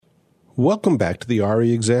Welcome back to the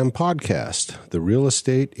RE Exam Podcast, the Real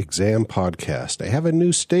Estate Exam Podcast. I have a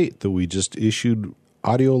new state that we just issued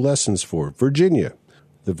audio lessons for, Virginia.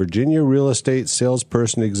 The Virginia Real Estate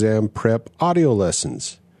Salesperson Exam Prep Audio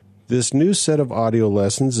Lessons. This new set of audio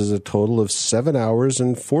lessons is a total of 7 hours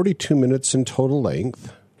and 42 minutes in total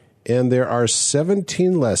length, and there are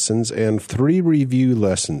 17 lessons and 3 review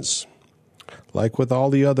lessons. Like with all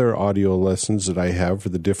the other audio lessons that I have for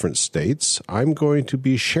the different states, I'm going to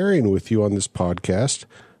be sharing with you on this podcast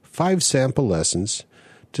 5 sample lessons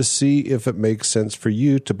to see if it makes sense for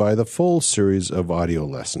you to buy the full series of audio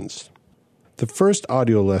lessons. The first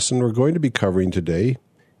audio lesson we're going to be covering today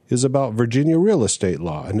is about Virginia real estate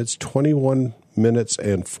law, and it's 21 minutes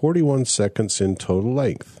and 41 seconds in total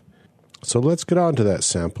length. So let's get on to that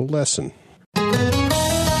sample lesson.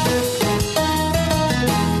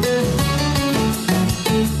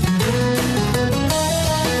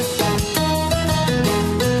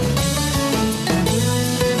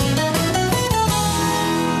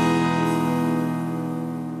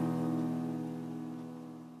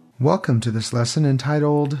 Welcome to this lesson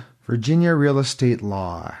entitled Virginia Real Estate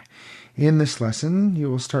Law. In this lesson, you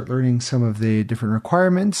will start learning some of the different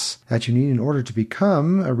requirements that you need in order to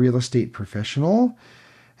become a real estate professional,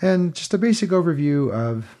 and just a basic overview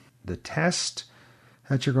of the test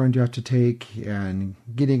that you're going to have to take, and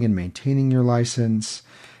getting and maintaining your license,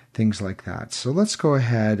 things like that. So let's go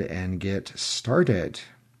ahead and get started.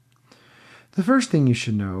 The first thing you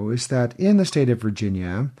should know is that in the state of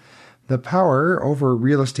Virginia, the power over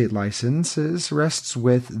real estate licenses rests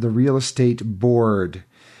with the Real Estate Board.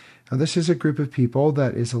 Now, this is a group of people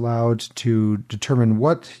that is allowed to determine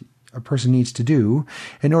what a person needs to do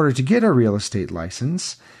in order to get a real estate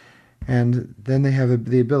license, and then they have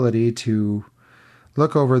the ability to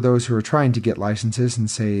look over those who are trying to get licenses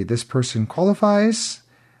and say, this person qualifies,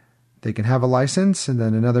 they can have a license, and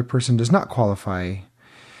then another person does not qualify.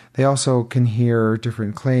 They also can hear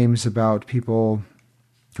different claims about people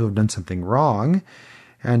who have done something wrong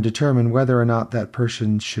and determine whether or not that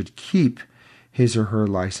person should keep his or her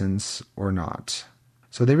license or not.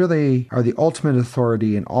 So they really are the ultimate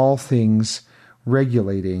authority in all things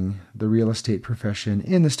regulating the real estate profession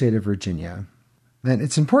in the state of Virginia. And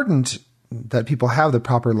it's important that people have the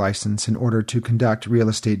proper license in order to conduct real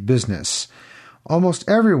estate business. Almost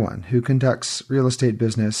everyone who conducts real estate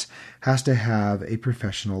business has to have a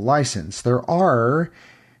professional license. There are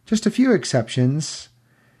just a few exceptions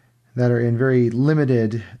that are in very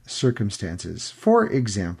limited circumstances. For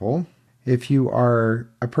example, if you are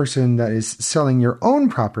a person that is selling your own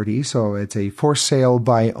property, so it's a for sale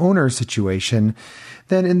by owner situation,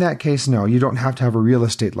 then in that case, no, you don't have to have a real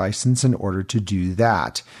estate license in order to do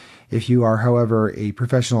that. If you are, however, a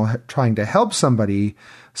professional trying to help somebody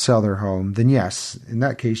sell their home, then yes, in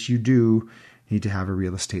that case, you do need to have a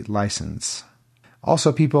real estate license.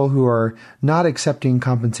 Also, people who are not accepting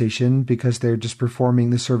compensation because they're just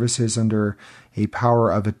performing the services under a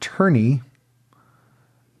power of attorney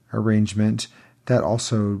arrangement, that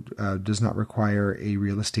also does not require a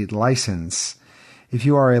real estate license. If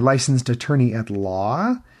you are a licensed attorney at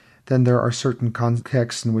law, then there are certain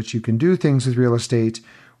contexts in which you can do things with real estate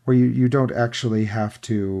where you don't actually have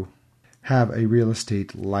to have a real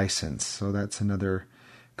estate license. So that's another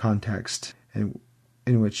context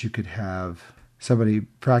in which you could have somebody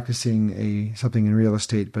practicing something in real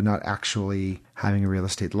estate but not actually having a real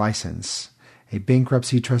estate license. A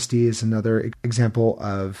bankruptcy trustee is another example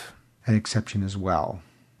of an exception as well.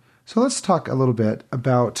 So let's talk a little bit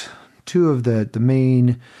about 2 of the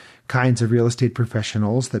main kinds of real estate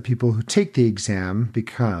professionals that people who take the exam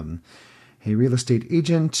become. A real estate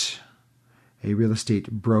agent, a real estate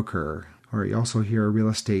broker, or you also hear a real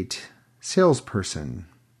estate salesperson.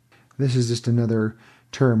 This is just another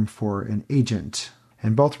term for an agent.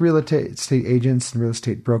 And both real estate agents and real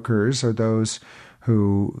estate brokers are those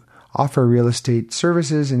who offer real estate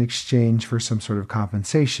services in exchange for some sort of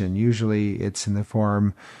compensation. Usually it's in the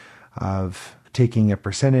form of taking a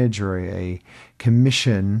percentage or a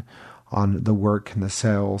commission on the work and the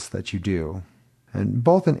sales that you do. And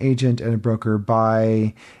both an agent and a broker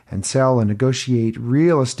buy and sell and negotiate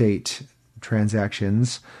real estate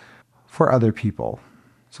transactions for other people.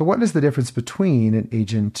 So what is the difference between an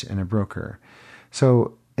agent and a broker?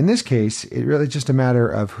 So in this case, it really is just a matter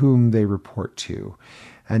of whom they report to.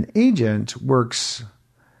 An agent works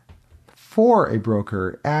for a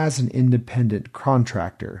broker as an independent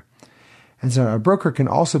contractor. And so a broker can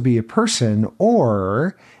also be a person,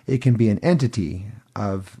 or it can be an entity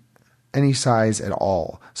of any size at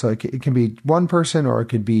all. So it can be one person, or it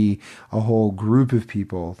could be a whole group of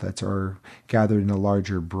people that are gathered in a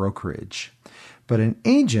larger brokerage. But an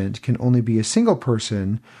agent can only be a single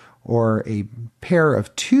person or a pair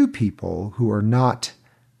of two people who are not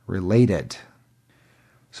related.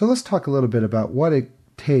 So let's talk a little bit about what it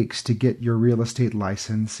takes to get your real estate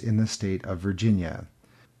license in the state of Virginia.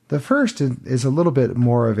 The first is a little bit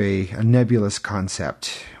more of a nebulous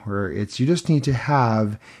concept, where you just need to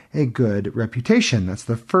have a good reputation. That's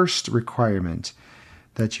the first requirement,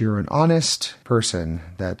 that you're an honest person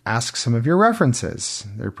that asks some of your references.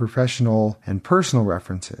 They're professional and personal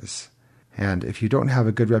references. And if you don't have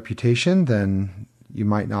a good reputation, then you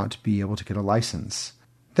might not be able to get a license.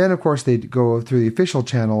 Then, of course, they go through the official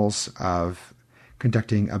channels of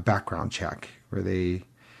conducting a background check, where they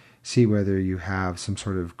see whether you have some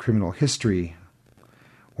sort of criminal history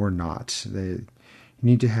or not. You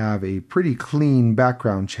need to have a pretty clean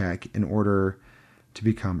background check in order to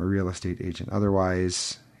become a real estate agent.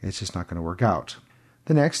 Otherwise, it's just not going to work out.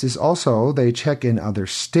 The next is also they check in other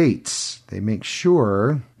states. They make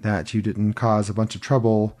sure that you didn't cause a bunch of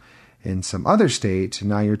trouble in some other state, and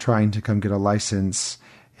now you're trying to come get a license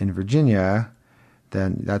in Virginia.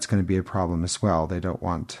 Then that's going to be a problem as well. They don't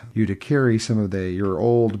want you to carry some of your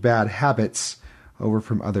old bad habits over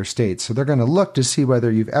from other states. So they're going to look to see whether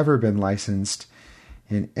you've ever been licensed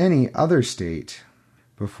in any other state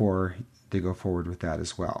before they go forward with that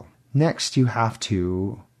as well. Next, you have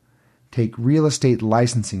to take real estate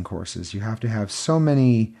licensing courses. You have to have so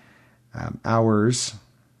many hours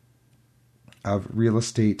of real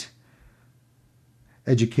estate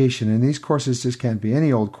education. And these courses just can't be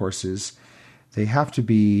any old courses. They have to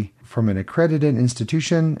be from an accredited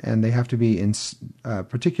institution, and they have to be in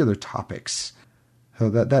particular topics. So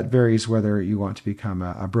that varies whether you want to become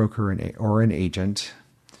a broker or an agent.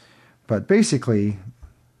 But basically,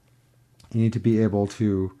 you need to be able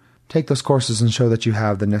to take those courses and show that you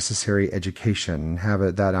have the necessary education,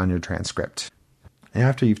 have that on your transcript. And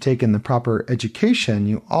after you've taken the proper education,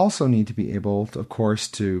 you also need to be able, of course,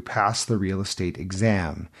 to pass the real estate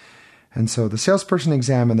exam. And so the salesperson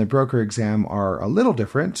exam and the broker exam are a little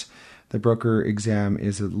different. The broker exam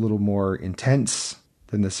is a little more intense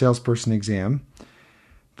than the salesperson exam,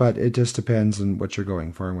 but it just depends on what you're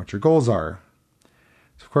going for and what your goals are.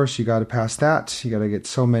 So of course, you got to pass that. You got to get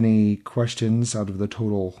so many questions out of the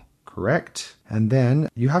total correct. And then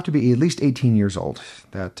you have to be at least 18 years old.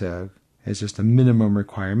 That is just a minimum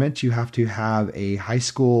requirement. You have to have a high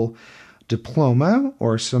school diploma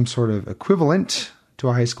or some sort of equivalent to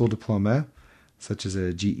a high school diploma, such as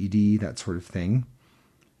a GED, that sort of thing.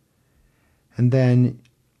 And then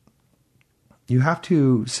you have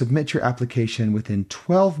to submit your application within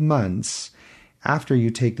 12 months after you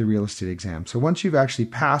take the real estate exam. So once you've actually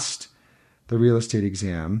passed the real estate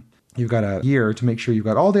exam, you've got a year to make sure you've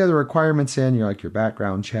got all the other requirements in, your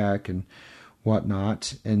background check and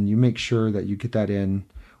whatnot, and you make sure that you get that in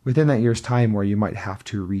within that year's time, where you might have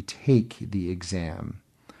to retake the exam.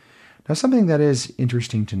 Now, something that is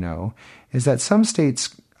interesting to know is that some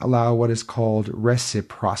states allow what is called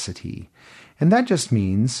reciprocity. And that just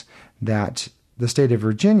means that the state of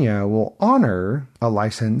Virginia will honor a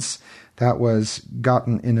license that was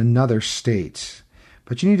gotten in another state.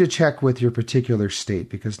 But you need to check with your particular state,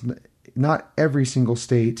 because not every single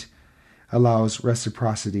state allows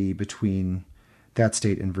reciprocity between that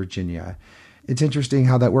state and Virginia. It's interesting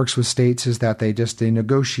how that works with states, is that they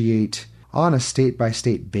negotiate on a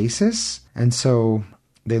state-by-state basis. And so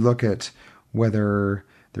they look at whether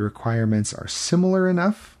the requirements are similar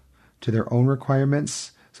enough to their own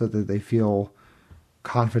requirements so that they feel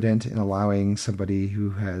confident in allowing somebody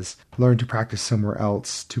who has learned to practice somewhere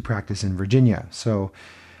else to practice in Virginia. So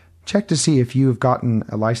check to see if you've gotten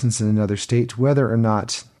a license in another state, whether or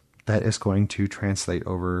not that is going to translate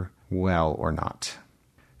over well or not.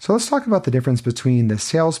 So let's talk about the difference between the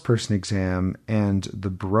salesperson exam and the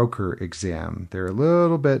broker exam. They're a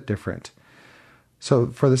little bit different. So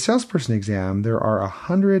for the salesperson exam, there are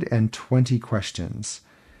 120 questions,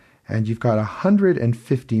 and you've got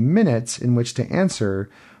 150 minutes in which to answer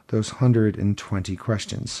those 120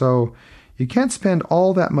 questions. So you can't spend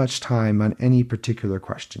all that much time on any particular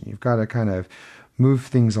question. You've got to kind of move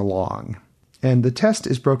things along. And the test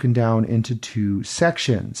is broken down into two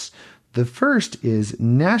sections. The first is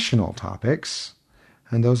national topics,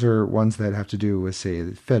 and those are ones that have to do with,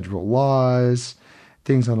 say, federal laws,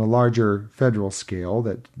 things on a larger federal scale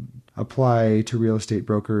that apply to real estate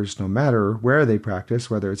brokers no matter where they practice,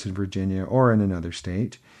 whether it's in Virginia or in another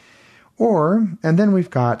state. And then we've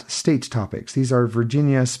got state topics. These are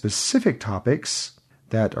Virginia-specific topics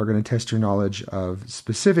that are going to test your knowledge of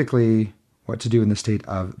specifically what to do in the state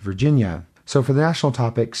of Virginia. So for the national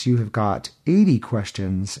topics, you have got 80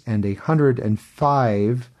 questions and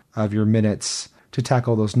 105 of your minutes to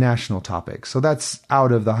tackle those national topics. So that's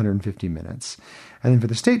out of the 150 minutes. And then for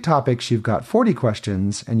the state topics, you've got 40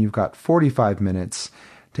 questions and you've got 45 minutes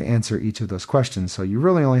to answer each of those questions. So you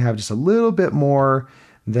really only have just a little bit more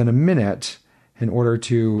than a minute in order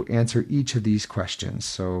to answer each of these questions.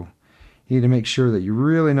 So you need to make sure that you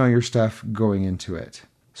really know your stuff going into it.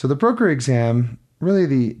 So the broker exam, really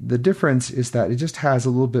the difference is that it just has a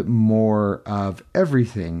little bit more of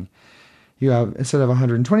everything. You have, instead of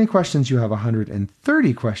 120 questions, you have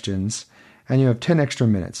 130 questions, and you have 10 extra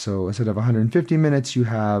minutes. So instead of 150 minutes, you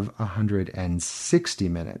have 160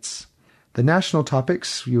 minutes. The national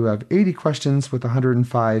topics, you have 80 questions with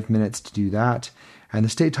 105 minutes to do that. And the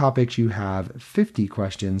state topics, you have 50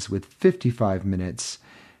 questions with 55 minutes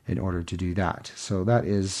in order to do that. So that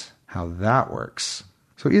is how that works.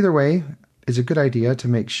 So either way, it's a good idea to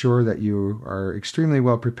make sure that you are extremely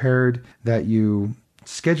well prepared, that you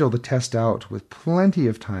schedule the test out with plenty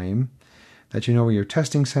of time, that you know where your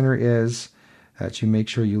testing center is, that you make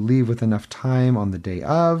sure you leave with enough time on the day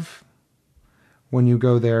of when you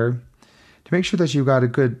go there, to make sure that you've got a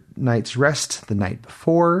good night's rest the night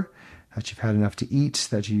before, that you've had enough to eat,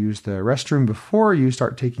 that you use the restroom before you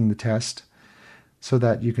start taking the test so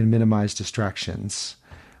that you can minimize distractions.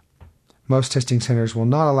 Most testing centers will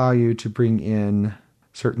not allow you to bring in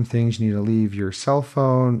certain things. You need to leave your cell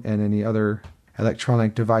phone and any other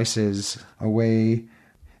electronic devices away.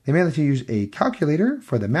 They may let you use a calculator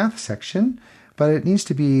for the math section, but it needs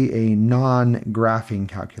to be a non-graphing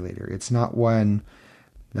calculator. It's not one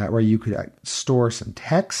that where you could store some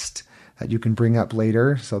text that you can bring up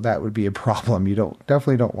later, so that would be a problem. You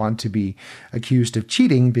definitely don't want to be accused of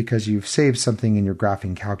cheating because you've saved something in your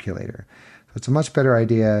graphing calculator. So it's a much better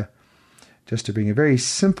idea just to bring a very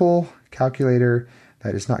simple calculator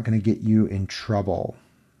that is not going to get you in trouble.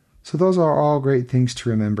 So those are all great things to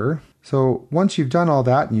remember. So once you've done all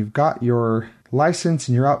that and you've got your license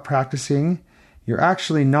and you're out practicing, you're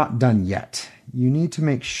actually not done yet. You need to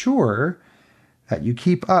make sure that you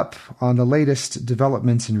keep up on the latest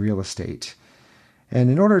developments in real estate. And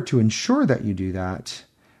in order to ensure that you do that,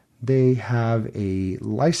 they have a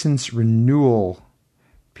license renewal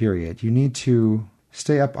period. You need to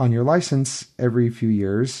stay up on your license every few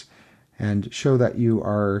years and show that you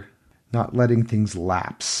are not letting things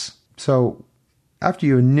lapse. So after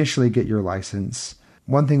you initially get your license,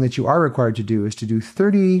 one thing that you are required to do is to do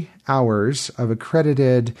 30 hours of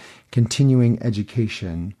accredited continuing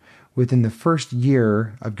education within the first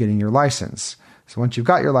year of getting your license. So once you've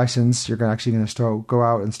got your license, you're actually going to go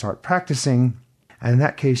out and start practicing. And in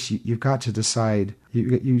that case, you've got to decide,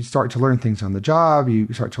 you start to learn things on the job,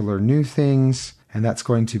 you start to learn new things, and that's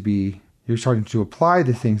going to be, you're starting to apply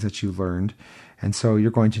the things that you learned. And so you're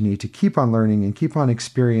going to need to keep on learning and keep on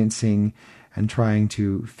experiencing and trying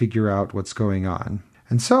to figure out what's going on.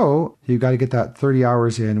 And so you've got to get that 30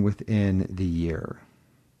 hours in within the year.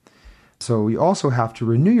 So you also have to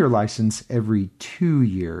renew your license every 2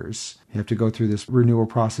 years. You have to go through this renewal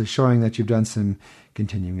process showing that you've done some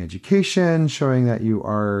continuing education, showing that you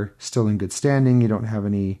are still in good standing, you don't have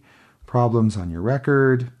any problems on your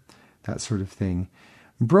record, that sort of thing.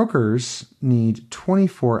 Brokers need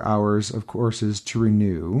 24 hours of courses to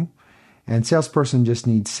renew, and salesperson just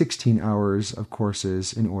needs 16 hours of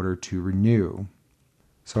courses in order to renew.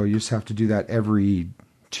 So you just have to do that every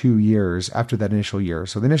 2 years after that initial year.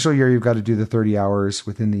 So the initial year, you've got to do the 30 hours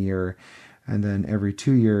within the year. And then every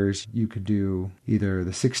 2 years, you could do either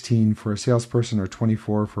the 16 for a salesperson or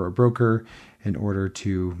 24 for a broker in order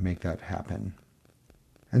to make that happen.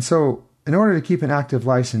 And so in order to keep an active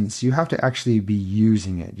license, you have to actually be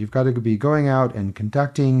using it. You've got to be going out and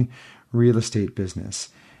conducting real estate business.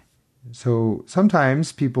 So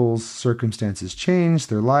sometimes people's circumstances change,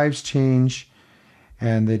 their lives change,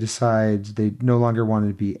 and they decide they no longer want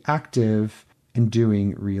to be active in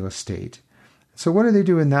doing real estate. So what do they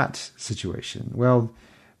do in that situation? Well,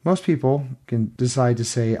 most people can decide to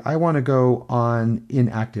say, I want to go on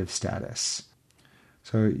inactive status.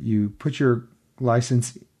 So you put your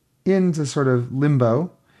license into sort of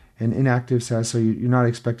limbo and inactive status, so you're not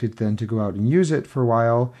expected then to go out and use it for a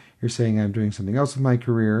while. You're saying, I'm doing something else with my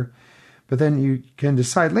career. But then you can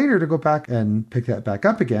decide later to go back and pick that back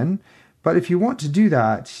up again. But if you want to do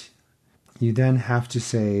that, you then have to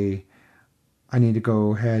say, I need to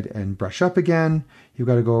go ahead and brush up again. You've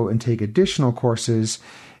got to go and take additional courses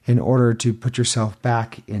in order to put yourself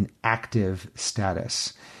back in active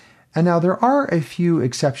status. And now there are a few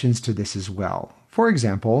exceptions to this as well. For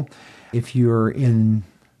example, if you're in,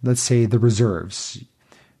 let's say, the reserves,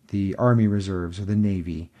 the Army Reserves or the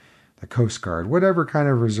Navy, the Coast Guard, whatever kind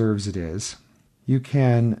of reserves it is, you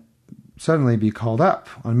can suddenly be called up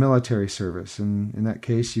on military service. And in that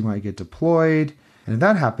case, you might get deployed And if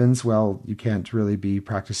that happens, well, you can't really be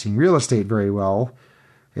practicing real estate very well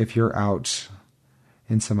if you're out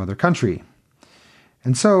in some other country.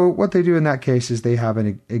 And so what they do in that case is they have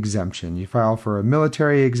an exemption. You file for a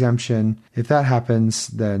military exemption. If that happens,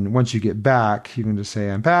 then once you get back, you can just say,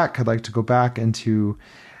 I'm back. I'd like to go back into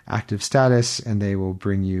active status, and they will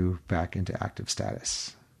bring you back into active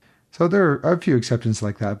status. So there are a few exceptions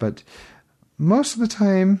like that, but most of the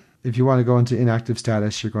time, if you want to go into inactive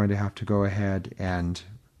status, you're going to have to go ahead and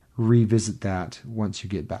revisit that once you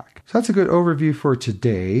get back. So that's a good overview for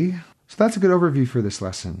today. So that's a good overview for this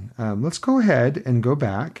lesson. Let's go ahead and go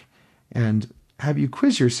back and have you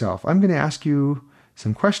quiz yourself. I'm going to ask you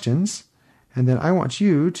some questions, and then I want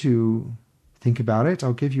you to think about it.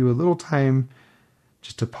 I'll give you a little time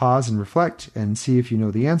just to pause and reflect and see if you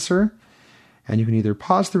know the answer. And you can either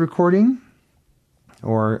pause the recording,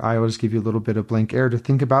 or I will just give you a little bit of blank air to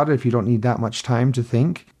think about it if you don't need that much time to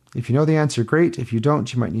think. If you know the answer, great. If you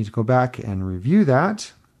don't, you might need to go back and review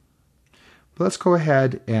that. But let's go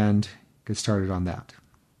ahead and get started on that.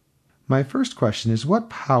 My first question is, what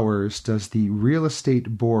powers does the real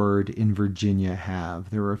estate board in Virginia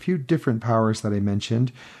have? There are a few different powers that I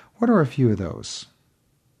mentioned. What are a few of those?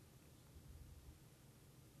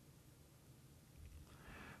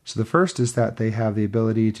 So the first is that they have the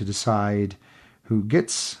ability to decide who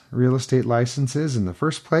gets real estate licenses in the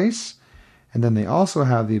first place. And then they also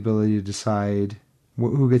have the ability to decide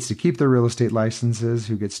who gets to keep their real estate licenses,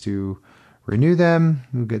 who gets to renew them,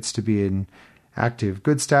 who gets to be in active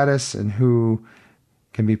good status, and who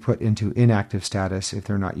can be put into inactive status if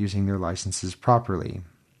they're not using their licenses properly.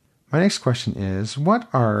 My next question is, what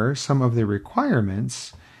are some of the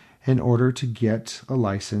requirements in order to get a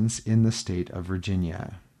license in the state of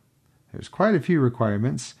Virginia? There's quite a few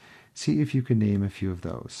requirements. See if you can name a few of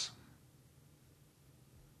those.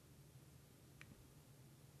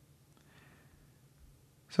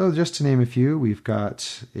 So just to name a few, we've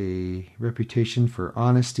got a reputation for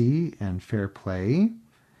honesty and fair play.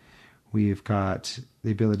 We've got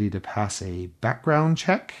the ability to pass a background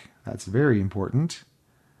check. That's very important.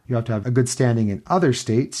 You have to have a good standing in other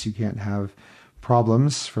states. You can't have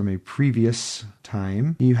problems from a previous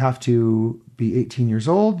time. You have to be 18 years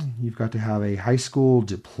old. You've got to have a high school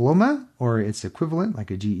diploma or its equivalent, like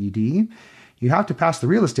a GED. You have to pass the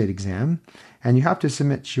real estate exam, and you have to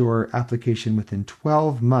submit your application within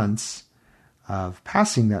 12 months of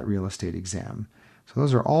passing that real estate exam. So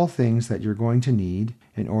those are all things that you're going to need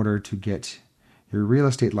in order to get your real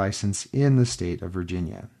estate license in the state of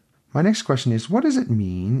Virginia. My next question is, what does it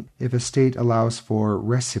mean if a state allows for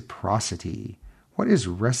reciprocity? What is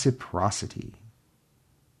reciprocity?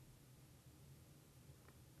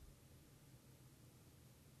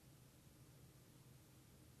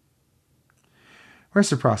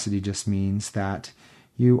 Reciprocity just means that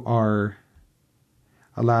you are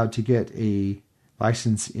allowed to get a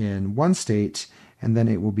license in one state, and then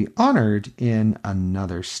it will be honored in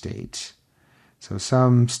another state. So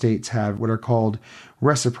some states have what are called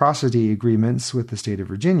reciprocity agreements with the state of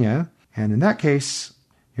Virginia, and in that case,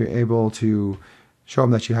 you're able to show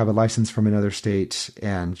them that you have a license from another state,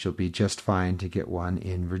 and you'll be just fine to get one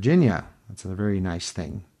in Virginia. That's a very nice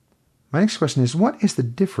thing. My next question is, what is the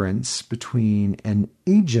difference between an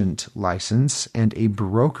agent license and a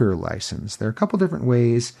broker license? There are a couple different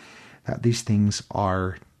ways that these things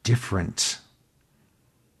are different.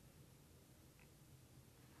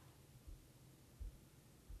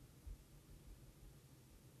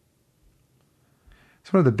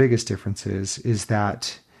 So one of the biggest differences is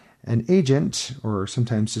that an agent, or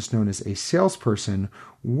sometimes just known as a salesperson,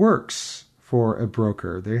 works for a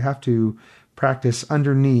broker. They have to practice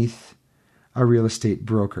underneath a real estate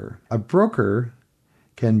broker. A broker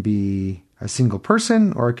can be a single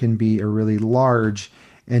person, or it can be a really large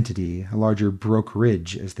entity, a larger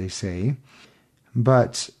brokerage, as they say.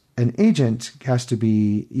 But an agent has to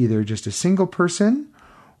be either just a single person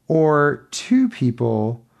or two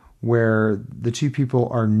people where the two people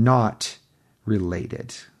are not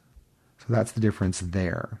related. So that's the difference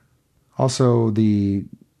there. Also, the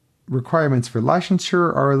requirements for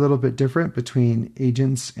licensure are a little bit different between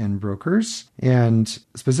agents and brokers, and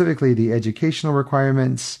specifically the educational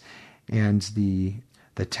requirements and the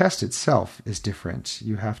test itself is different.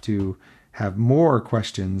 You have to have more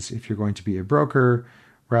questions if you're going to be a broker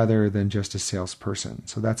rather than just a salesperson.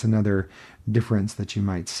 So that's another difference that you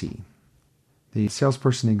might see. The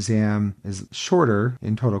salesperson exam is shorter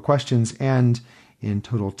in total questions and in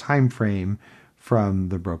total time frame from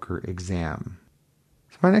the broker exam.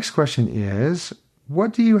 So my next question is,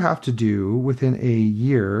 what do you have to do within a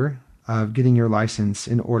year of getting your license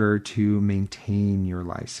in order to maintain your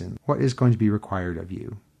license? What is going to be required of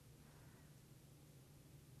you?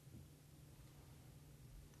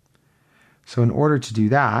 So in order to do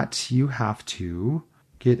that, you have to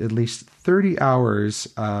get at least 30 hours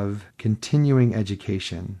of continuing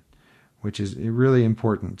education, which is really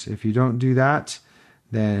important. If you don't do that,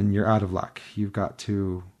 then you're out of luck. You've got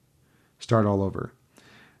to start all over.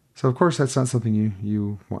 So of course, that's not something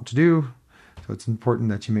you want to do. So it's important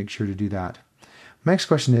that you make sure to do that. My next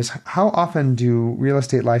question is, how often do real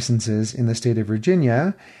estate licenses in the state of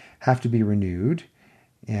Virginia have to be renewed?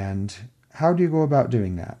 And how do you go about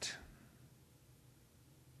doing that?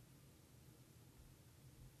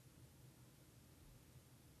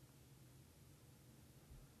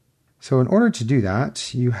 So in order to do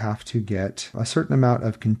that, you have to get a certain amount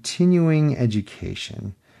of continuing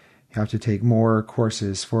education. You have to take more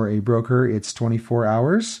courses. For a broker, it's 24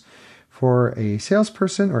 hours. For a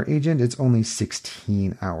salesperson or agent, it's only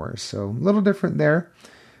 16 hours. So a little different there,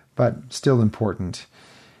 but still important.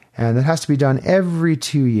 And it has to be done every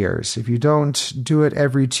 2 years. If you don't do it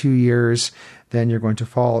every 2 years, then you're going to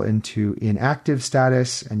fall into inactive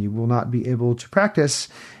status and you will not be able to practice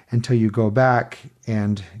until you go back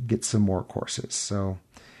and get some more courses. So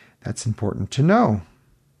that's important to know.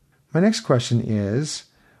 My next question is,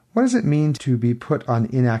 what does it mean to be put on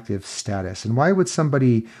inactive status? And why would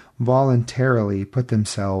somebody voluntarily put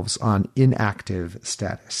themselves on inactive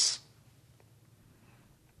status?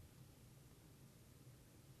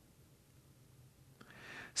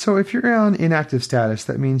 So if you're on inactive status,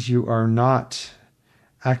 that means you are not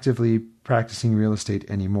actively practicing real estate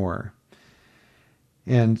anymore.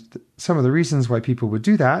 And some of the reasons why people would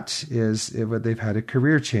do that is they've had a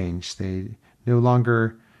career change. They no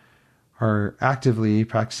longer are actively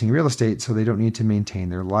practicing real estate, so they don't need to maintain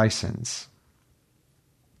their license.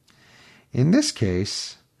 In this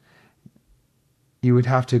case, you would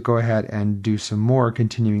have to go ahead and do some more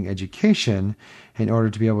continuing education in order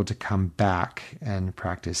to be able to come back and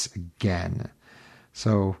practice again.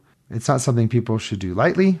 So it's not something people should do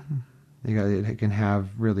lightly. It can have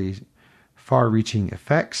really far-reaching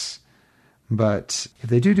effects. But if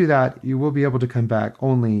they do that, you will be able to come back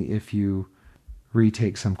only if you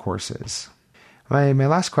retake some courses. My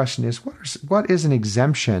last question is, what is an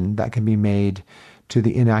exemption that can be made to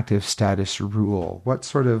the inactive status rule? What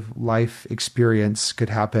sort of life experience could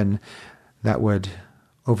happen that would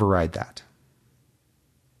override that?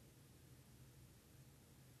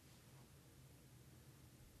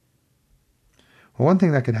 Well, one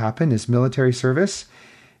thing that could happen is military service.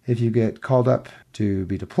 If you get called up to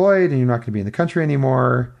be deployed and you're not going to be in the country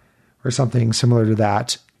anymore, or something similar to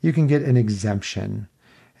that, you can get an exemption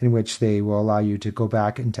in which they will allow you to go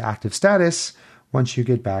back into active status once you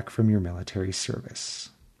get back from your military service.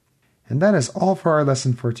 And that is all for our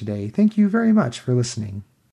lesson for today. Thank you very much for listening.